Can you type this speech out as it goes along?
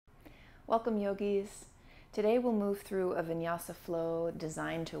Welcome, yogis. Today we'll move through a Vinyasa flow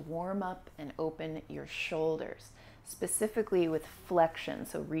designed to warm up and open your shoulders, specifically with flexion,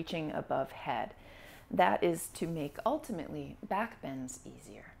 so reaching above head. That is to make ultimately back bends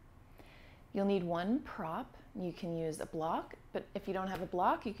easier. You'll need one prop. You can use a block, but if you don't have a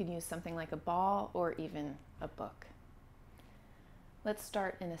block, you can use something like a ball or even a book. Let's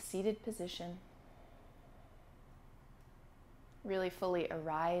start in a seated position, really fully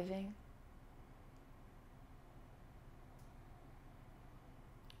arriving.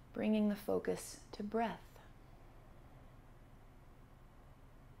 Bringing the focus to breath.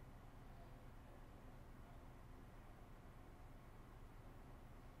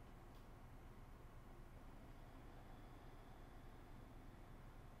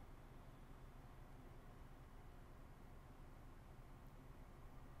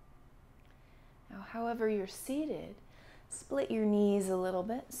 Now, however you're seated, split your knees a little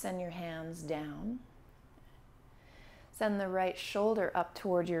bit, send your hands down. Send the right shoulder up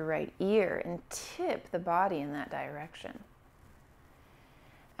toward your right ear and tip the body in that direction.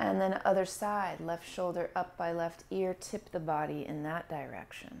 And then other side, left shoulder up by left ear, tip the body in that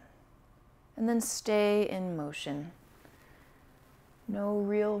direction. And then stay in motion. No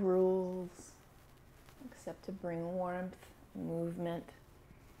real rules, except to bring warmth, movement,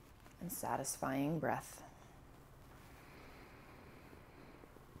 and satisfying breath.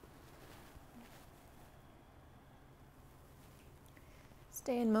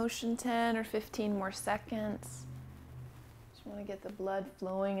 Stay in motion 10 or 15 more seconds. Just want to get the blood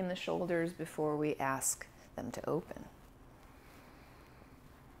flowing in the shoulders before we ask them to open.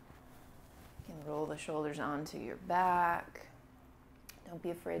 You can roll the shoulders onto your back. Don't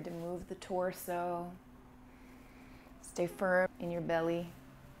be afraid to move the torso. Stay firm in your belly.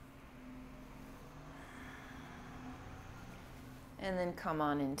 And then come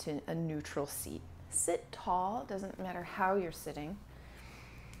on into a neutral seat. Sit tall, doesn't matter how you're sitting.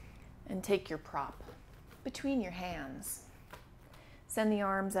 And take your prop between your hands. Send the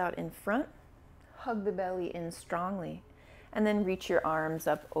arms out in front, hug the belly in strongly, and then reach your arms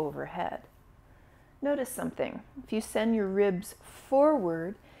up overhead. Notice something. If you send your ribs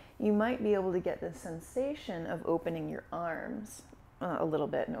forward, you might be able to get the sensation of opening your arms a little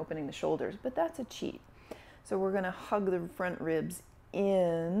bit and opening the shoulders, but that's a cheat. So we're going to hug the front ribs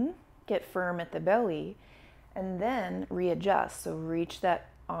in, get firm at the belly, and then readjust. So reach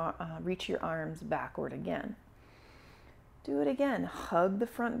your arms backward again. Do it again. Hug the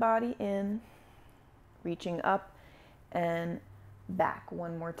front body in, reaching up and back.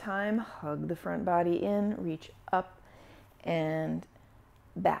 One more time. Hug the front body in, reach up and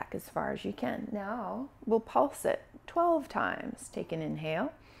back as far as you can. Now we'll pulse it 12 times. Take an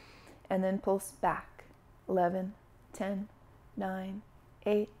inhale and then pulse back. 11, 10, 9,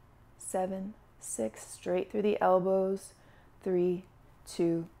 8, 7, 6. Straight through the elbows. 3,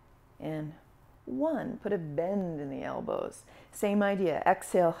 2, and 1. Put a bend in the elbows. Same idea.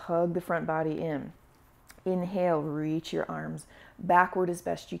 Exhale, hug the front body in. Inhale, reach your arms backward as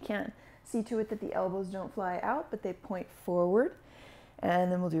best you can. See to it that the elbows don't fly out, but they point forward.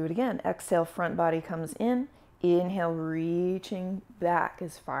 And then we'll do it again. Exhale, front body comes in. Inhale, reaching back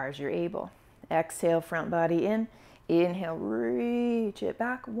as far as you're able. Exhale, front body in. Inhale, reach it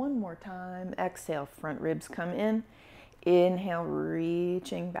back. One more time. Exhale, front ribs come in. Inhale,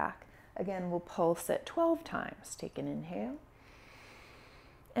 reaching back. Again, we'll pulse it 12 times. Take an inhale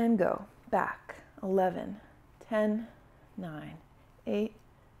and go back. 11, 10, 9, 8,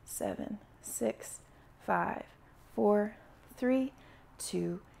 7, 6, 5, 4, 3,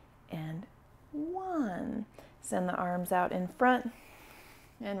 2, and 1. Send the arms out in front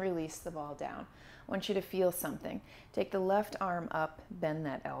and release the ball down. I want you to feel something. Take the left arm up, bend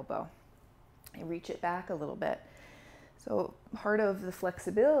that elbow, and reach it back a little bit. So part of the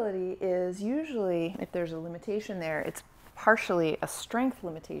flexibility is usually, if there's a limitation there, it's partially a strength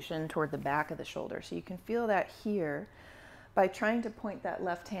limitation toward the back of the shoulder. So you can feel that here by trying to point that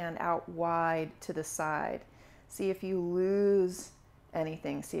left hand out wide to the side. See if you lose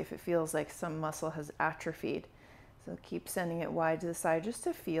anything. See if it feels like some muscle has atrophied. So keep sending it wide to the side just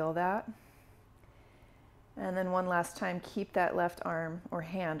to feel that. And then one last time, keep that left arm or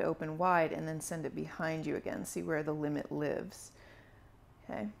hand open wide and then send it behind you again. See where the limit lives.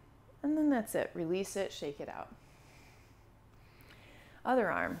 Okay, and then that's it. Release it, shake it out. Other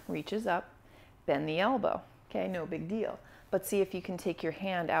arm reaches up, bend the elbow. Okay, no big deal. But see if you can take your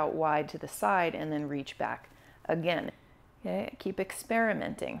hand out wide to the side and then reach back again. Okay, keep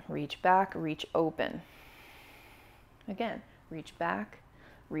experimenting. Reach back, reach open. Again, reach back,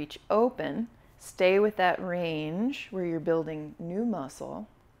 reach open. Stay with that range where you're building new muscle.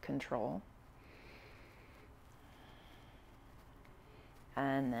 control.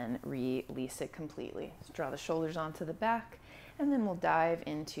 And then release it completely. So draw the shoulders onto the back, and then we'll dive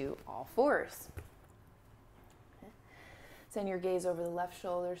into all fours. Okay. Send your gaze over the left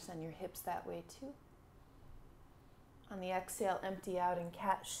shoulder, send your hips that way too. On the exhale, empty out in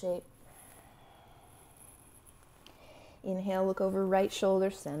cat shape. Inhale, look over right shoulder,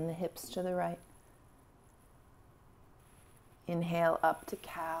 send the hips to the right. Inhale, up to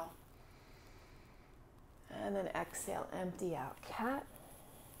cow. And then exhale, empty out, cat.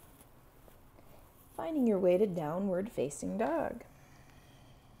 Finding your way to downward facing dog.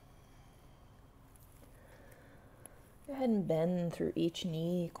 Go ahead and bend through each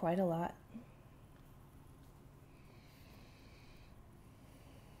knee quite a lot.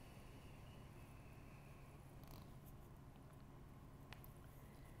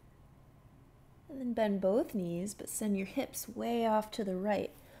 And then bend both knees, but send your hips way off to the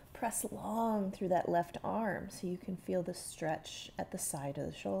right. Press long through that left arm so you can feel the stretch at the side of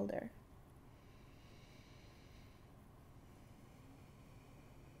the shoulder.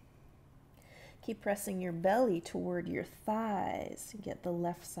 Keep pressing your belly toward your thighs. Get the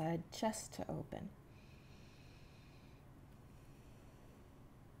left side chest to open.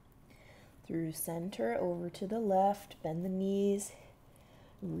 Through center, over to the left, bend the knees,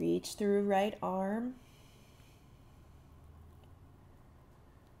 reach through right arm.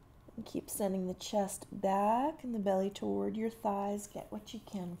 And keep sending the chest back and the belly toward your thighs. Get what you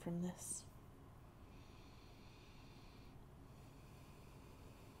can from this.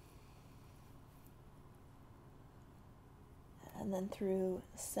 And then through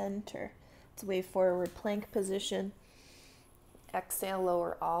center. It's way forward plank position. Exhale,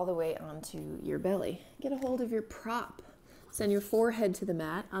 lower all the way onto your belly. Get a hold of your prop. Send your forehead to the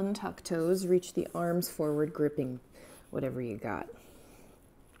mat, untuck toes, reach the arms forward, gripping whatever you got.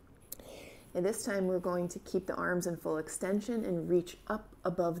 And this time we're going to keep the arms in full extension and reach up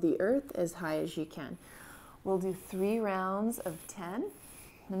above the earth as high as you can. We'll do 3 rounds of 10,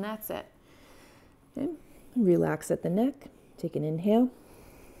 and that's it. Okay. Relax at the neck. Take an inhale,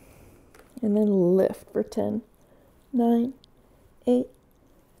 and then lift for 10, 9, 8,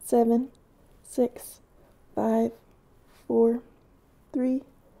 7, 6, 5, 4, 3,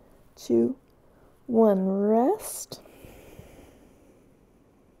 2, 1. Rest.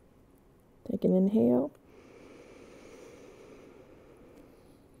 Take an inhale.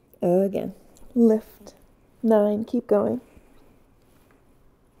 Again. Lift. 9. Keep going.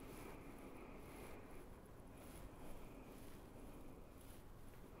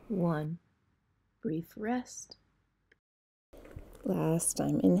 1. Brief rest. Last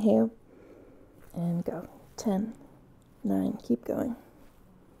time. Inhale and go. 10, 9. Keep going.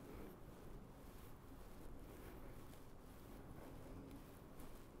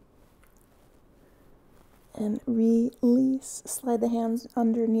 And release. Slide the hands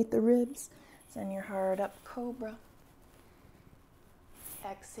underneath the ribs. Send your heart up, cobra.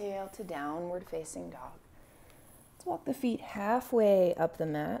 Exhale to downward facing dog. Let's walk the feet halfway up the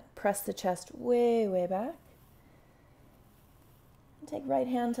mat. Press the chest way, way back. And take right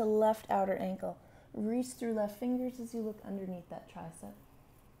hand to left outer ankle. Reach through left fingers as you look underneath that tricep.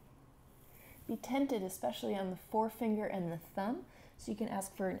 Be tented, especially on the forefinger and the thumb, so you can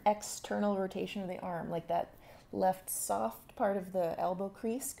ask for an external rotation of the arm, like that left soft part of the elbow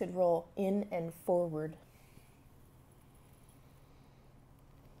crease could roll in and forward.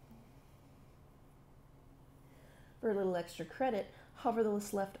 For a little extra credit, hover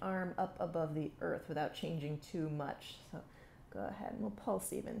this left arm up above the earth without changing too much. So go ahead and we'll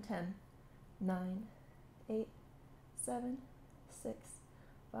pulse even. 10, 9, 8, 7, 6,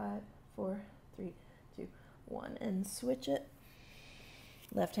 5, 4, 3, 2, 1. And switch it.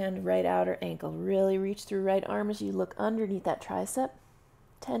 Left hand, right outer ankle. Really reach through right arm as you look underneath that tricep.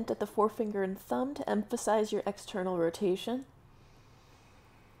 Tent at the forefinger and thumb to emphasize your external rotation.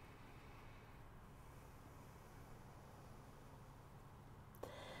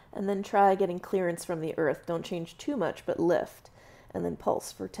 And then try getting clearance from the earth. Don't change too much, but lift. And then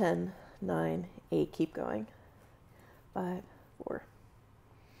pulse for 10, 9, 8. Keep going. 5, 4.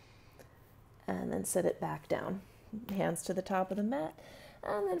 And then set it back down. Hands to the top of the mat.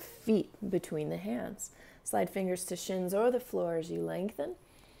 And then feet between the hands. Slide fingers to shins or the floor as you lengthen.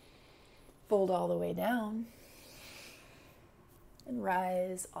 Fold all the way down. And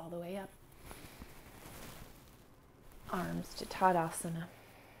rise all the way up. Arms to Tadasana.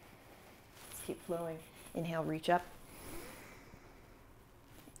 Keep flowing. Inhale, reach up.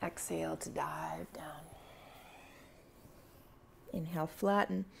 Exhale to dive down. Inhale,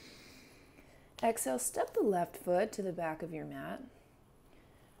 flatten. Exhale, step the left foot to the back of your mat.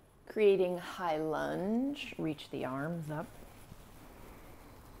 Creating high lunge, reach the arms up.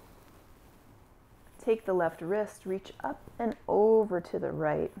 Take the left wrist, reach up and over to the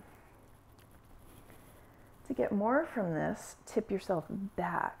right. To get more from this, tip yourself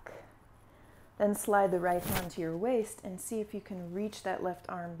back. Then slide the right hand to your waist and see if you can reach that left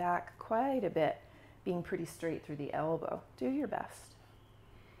arm back quite a bit, being pretty straight through the elbow. Do your best.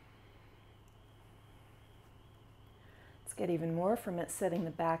 Let's get even more from it, setting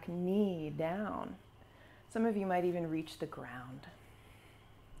the back knee down. Some of you might even reach the ground.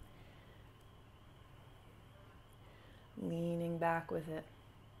 Leaning back with it.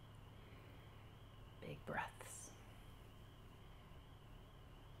 Big breaths.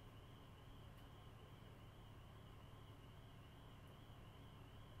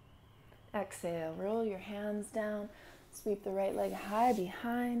 Exhale, roll your hands down, sweep the right leg high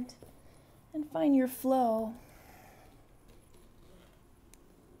behind, and find your flow.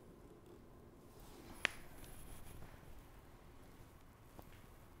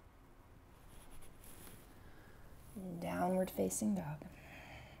 Downward facing dog.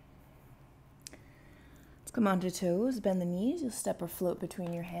 Let's come onto toes, bend the knees. You'll step or float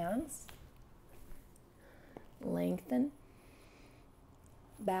between your hands. Lengthen,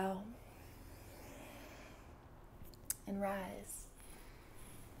 bow, and rise.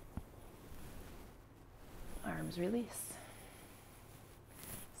 Arms release.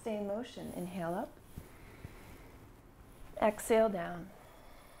 Stay in motion. Inhale up. Exhale down.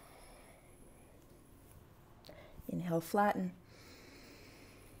 Inhale, flatten.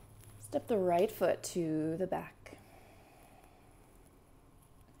 Step the right foot to the back.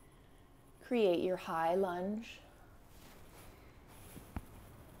 Create your high lunge.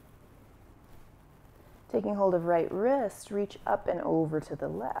 Taking hold of right wrist, reach up and over to the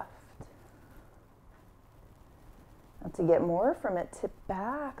left. Now to get more from it, tip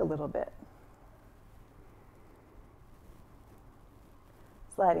back a little bit.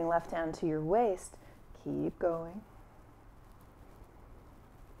 Sliding left hand to your waist. Keep going.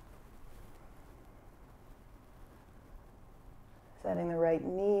 Setting the right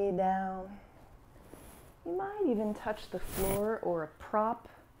knee down. You might even touch the floor or a prop.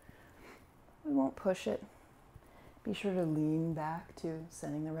 We won't push it. Be sure to lean back too,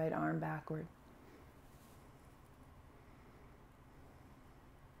 sending the right arm backward.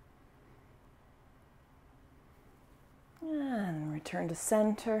 And return to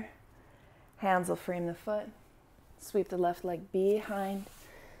center. Hands will frame the foot. Sweep the left leg behind.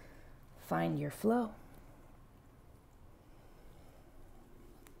 Find your flow.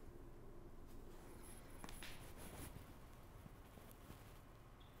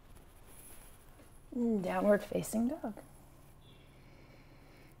 Downward facing dog.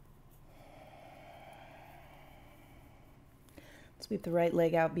 Sweep the right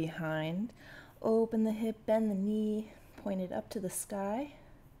leg out behind. Open the hip, bend the knee, point it up to the sky.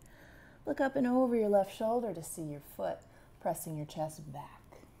 Look up and over your left shoulder to see your foot, pressing your chest back.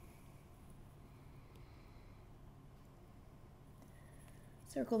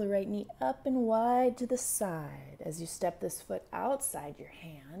 Circle the right knee up and wide to the side as you step this foot outside your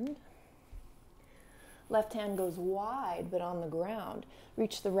hand. Left hand goes wide but on the ground.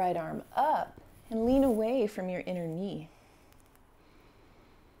 Reach the right arm up and lean away from your inner knee.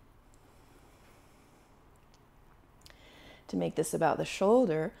 To make this about the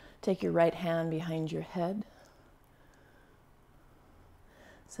shoulder, take your right hand behind your head.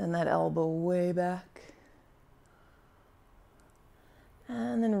 Send that elbow way back.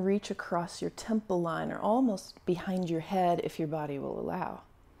 And then reach across your temple line or almost behind your head if your body will allow.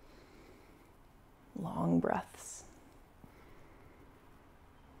 Long breaths.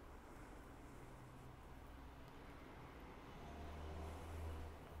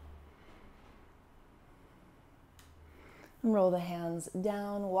 And roll the hands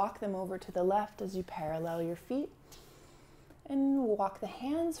down, walk them over to the left as you parallel your feet. And walk the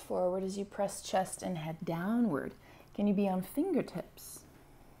hands forward as you press chest and head downward. Can you be on fingertips?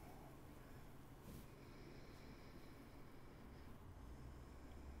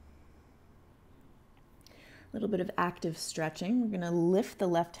 A little bit of active stretching. We're going to lift the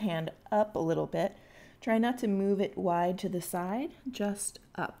left hand up a little bit. Try not to move it wide to the side, just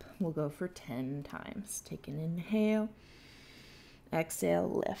up. We'll go for 10 times. Take an inhale.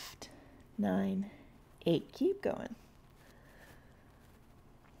 Exhale, lift. 9, 8, keep going.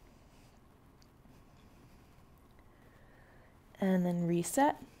 And then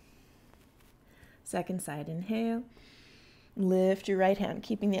reset. Second side, inhale. Lift your right hand,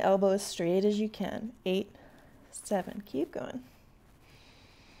 keeping the elbow as straight as you can. 8, 7, keep going.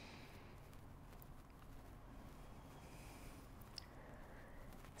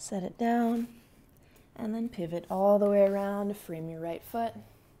 Set it down, and then pivot all the way around to frame your right foot.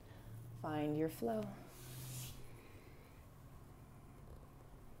 Find your flow.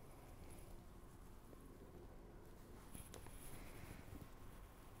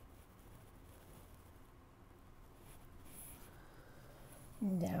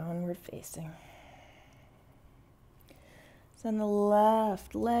 Downward facing. Send the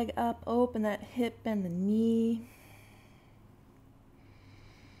left leg up, open that hip, bend the knee.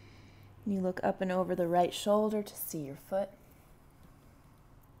 You look up and over the right shoulder to see your foot.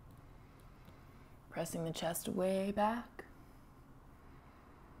 Pressing the chest way back.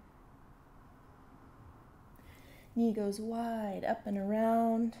 Knee goes wide, up and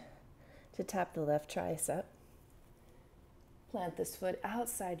around to tap the left tricep. Plant this foot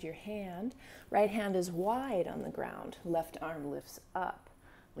outside your hand. Right hand is wide on the ground. Left arm lifts up.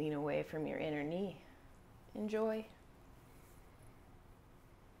 Lean away from your inner knee. Enjoy.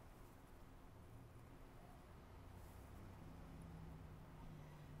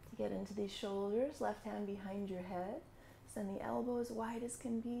 To get into these shoulders, left hand behind your head. Send the elbow as wide as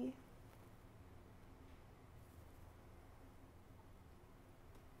can be.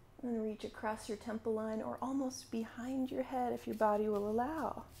 And then reach across your temple line or almost behind your head if your body will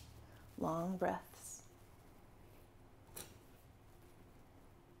allow. Long breaths.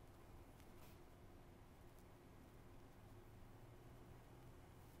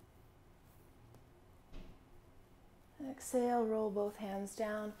 Exhale, roll both hands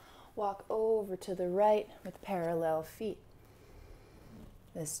down. Walk over to the right with parallel feet.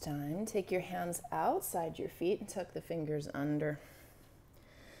 This time, take your hands outside your feet and tuck the fingers under.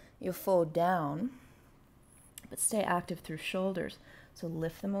 You'll fold down, but stay active through shoulders. So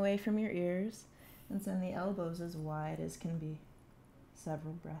lift them away from your ears and send the elbows as wide as can be.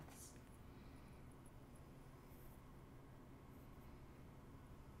 Several breaths.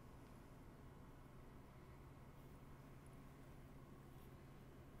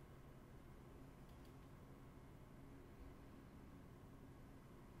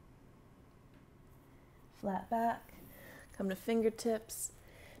 Flat back, come to fingertips.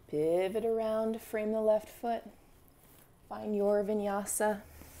 Pivot around to frame the left foot. Find your Vinyasa.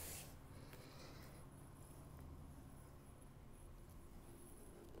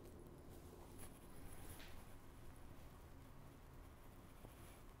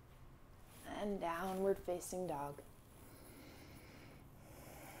 And downward facing dog.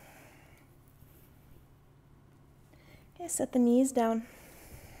 Okay, set the knees down.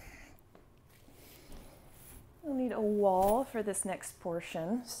 You'll need a wall for this next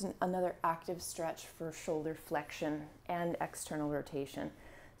portion. This is another active stretch for shoulder flexion and external rotation.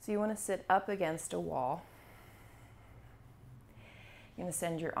 So you want to sit up against a wall. You're going to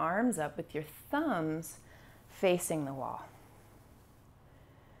send your arms up with your thumbs facing the wall.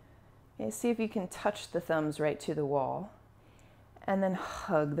 Okay, see if you can touch the thumbs right to the wall and then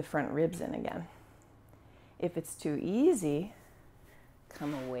hug the front ribs in again. If it's too easy,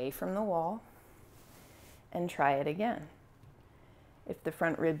 come away from the wall and try it again. If the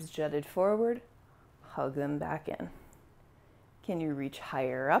front ribs jutted forward, hug them back in. Can you reach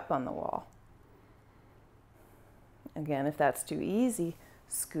higher up on the wall? Again, if that's too easy,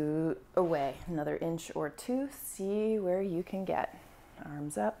 scoot away another inch or two. See where you can get.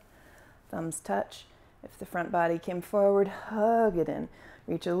 Arms up, thumbs touch. If the front body came forward, hug it in.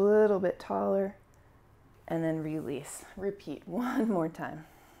 Reach a little bit taller and then release. Repeat one more time.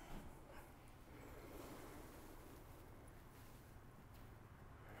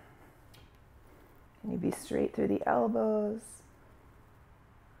 You be straight through the elbows.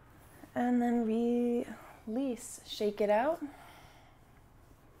 And then release. Shake it out.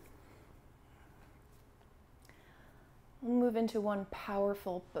 We'll move into one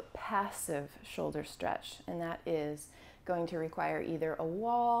powerful but passive shoulder stretch, and that is going to require either a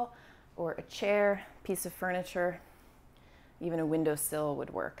wall or a chair, piece of furniture, even a windowsill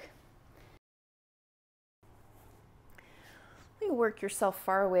would work. You work yourself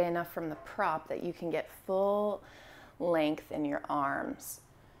far away enough from the prop that you can get full length in your arms.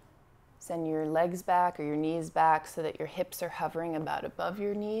 Send your legs back or your knees back so that your hips are hovering about above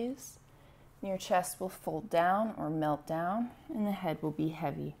your knees. And your chest will fold down or melt down, and the head will be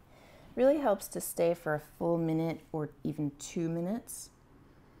heavy. Really helps to stay for a full minute or even 2 minutes.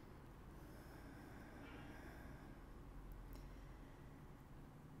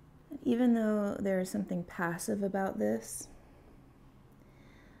 Even though there is something passive about this,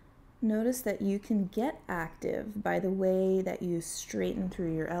 notice that you can get active by the way that you straighten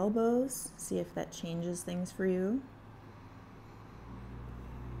through your elbows. See if that changes things for you.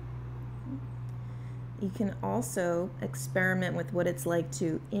 You can also experiment with what it's like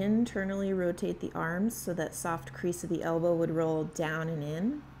to internally rotate the arms so that soft crease of the elbow would roll down and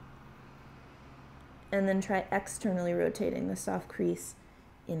in. And then try externally rotating the soft crease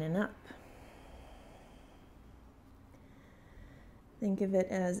in and up. Think of it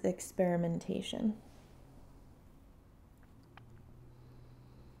as experimentation.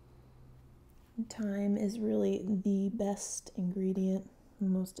 Time is really the best ingredient, the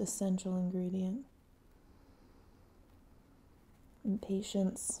most essential ingredient. And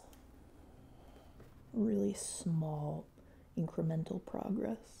patience, really small, incremental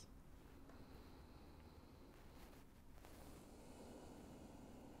progress.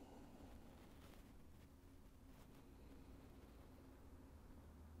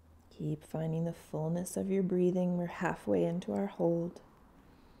 Keep finding the fullness of your breathing. We're halfway into our hold.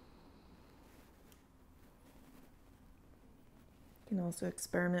 You can also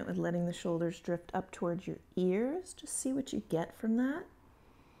experiment with letting the shoulders drift up towards your ears. Just see what you get from that.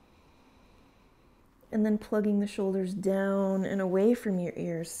 And then plugging the shoulders down and away from your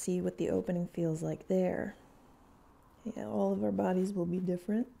ears. See what the opening feels like there. Yeah, all of our bodies will be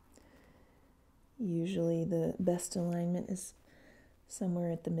different. Usually the best alignment is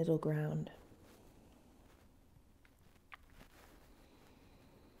somewhere at the middle ground.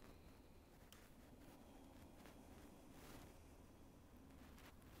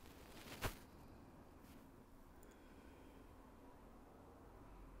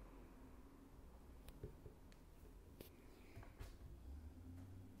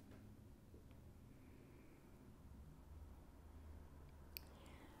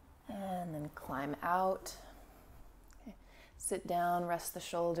 And then climb out. Okay. Sit down, rest the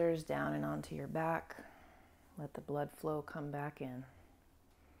shoulders down and onto your back. Let the blood flow come back in.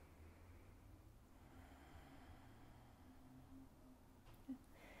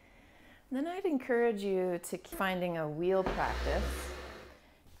 Then I'd encourage you to keep finding a wheel practice.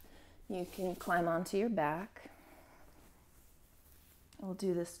 You can climb onto your back. We'll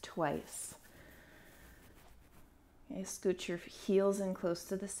do this twice. Okay, scoot your heels in close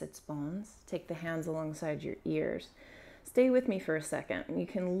to the sits bones. Take the hands alongside your ears. Stay with me for a second. You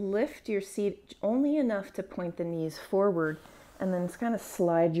can lift your seat only enough to point the knees forward and then kind of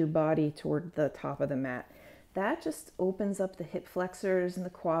slide your body toward the top of the mat. That just opens up the hip flexors and the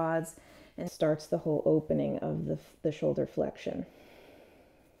quads and starts the whole opening of the shoulder flexion.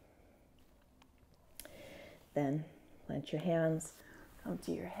 Then plant your hands, come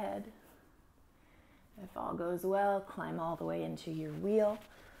to your head. If all goes well, climb all the way into your wheel.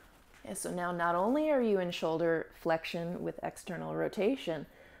 Okay, so now not only are you in shoulder flexion with external rotation,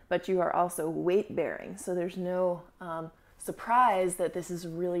 but you are also weight bearing. So there's no surprise that this is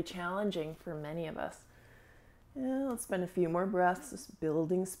really challenging for many of us. Yeah, let's spend a few more breaths, just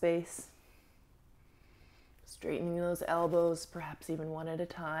building space. Straightening those elbows, perhaps even one at a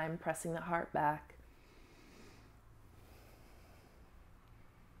time, pressing the heart back.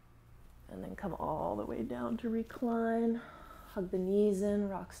 And then come all the way down to recline. Hug the knees in,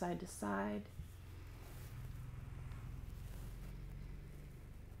 rock side to side.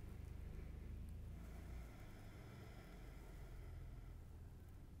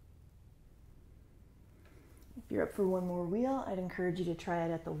 If you're up for one more wheel, I'd encourage you to try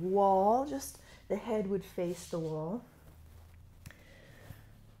it at the wall. Just the head would face the wall.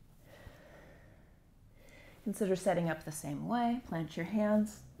 Consider setting up the same way. Plant your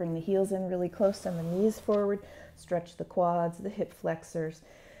hands, bring the heels in really close and the knees forward, stretch the quads, the hip flexors,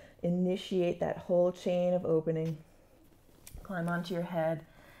 initiate that whole chain of opening. Climb onto your head,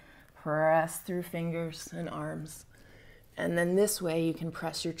 press through fingers and arms. And then this way you can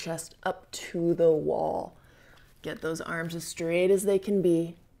press your chest up to the wall. Get those arms as straight as they can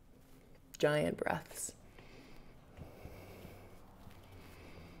be. Giant breaths.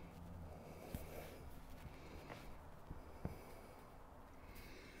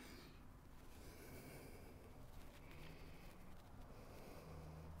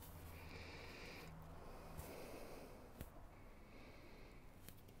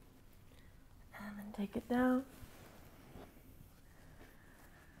 And then take it down.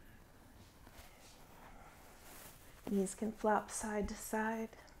 Knees can flop side to side.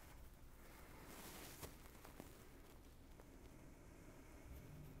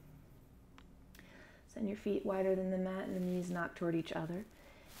 Send your feet wider than the mat and the knees knock toward each other.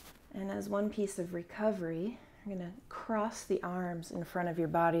 And as one piece of recovery, you're going to cross the arms in front of your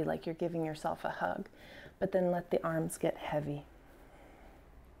body like you're giving yourself a hug, but then let the arms get heavy.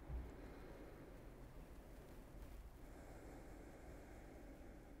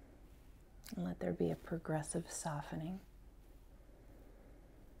 And let there be a progressive softening.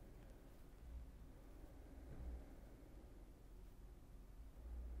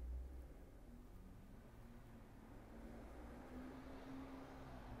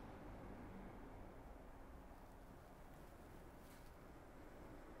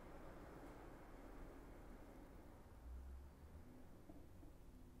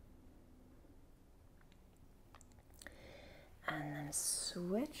 And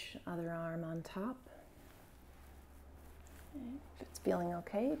switch, other arm on top. Okay. If it's feeling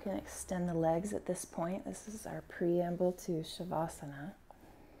okay, you can extend the legs at this point. This is our preamble to Shavasana.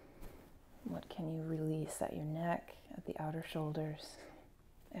 What can you release at your neck, at the outer shoulders,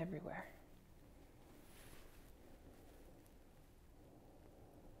 everywhere?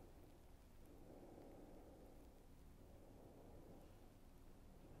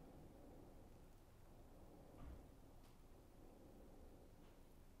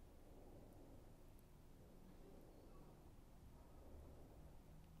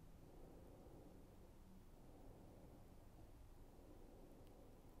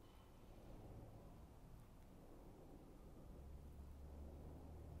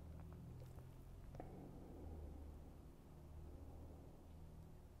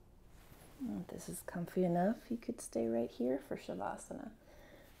 If this is comfy enough, you could stay right here for Shavasana.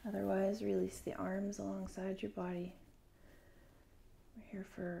 Otherwise, release the arms alongside your body. We're here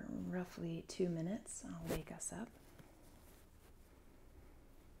for roughly 2 minutes. I'll wake us up.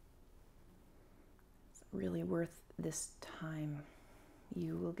 It's really worth this time.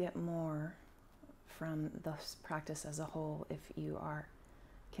 You will get more from this practice as a whole if you are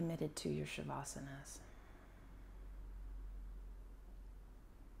committed to your Shavasanas.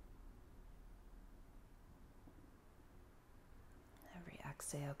 Every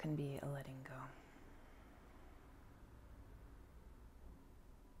exhale can be a letting go.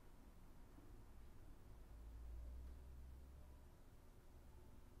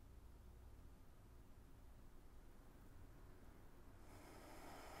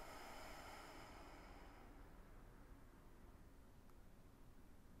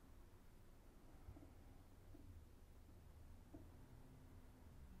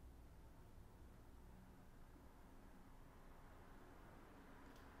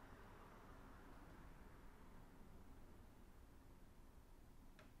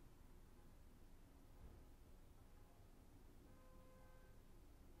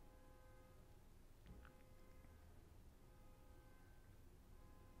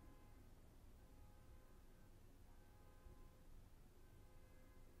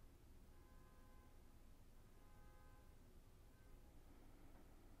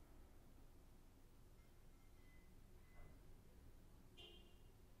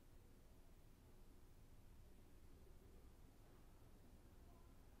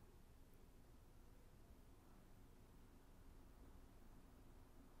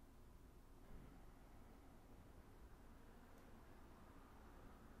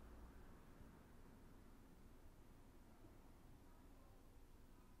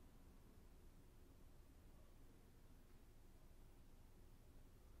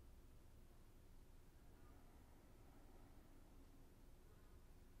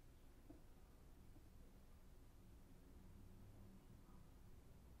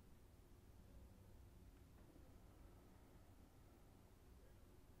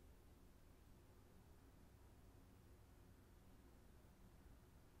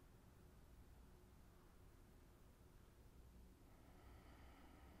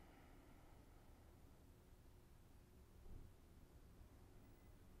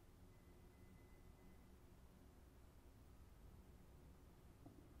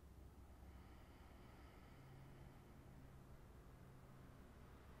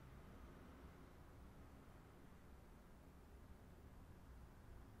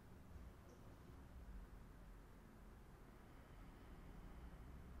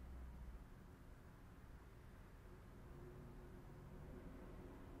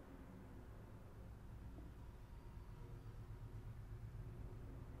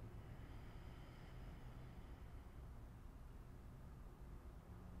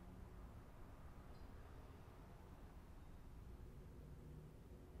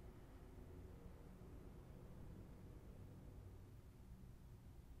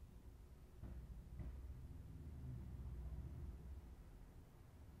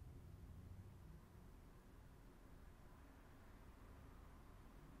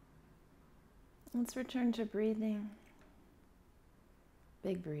 Let's return to breathing.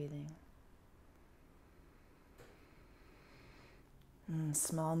 Big breathing. And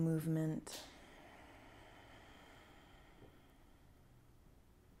small movement.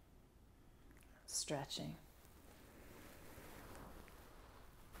 Stretching.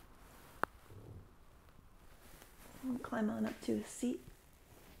 We'll climb on up to a seat.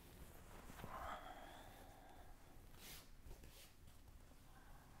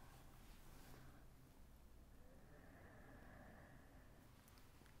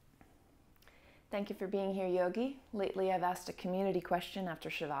 Thank you for being here, Yogi. Lately, I've asked a community question after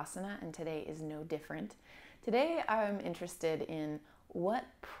Shavasana, and today is no different. Today I'm interested in what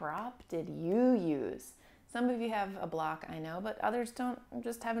prop did you use? Some of you have a block, I know, but others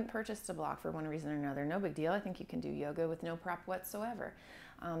just haven't purchased a block for one reason or another. No big deal. I think you can do yoga with no prop whatsoever.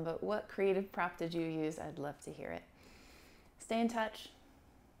 But what creative prop did you use? I'd love to hear it. Stay in touch.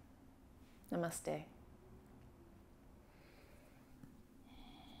 Namaste.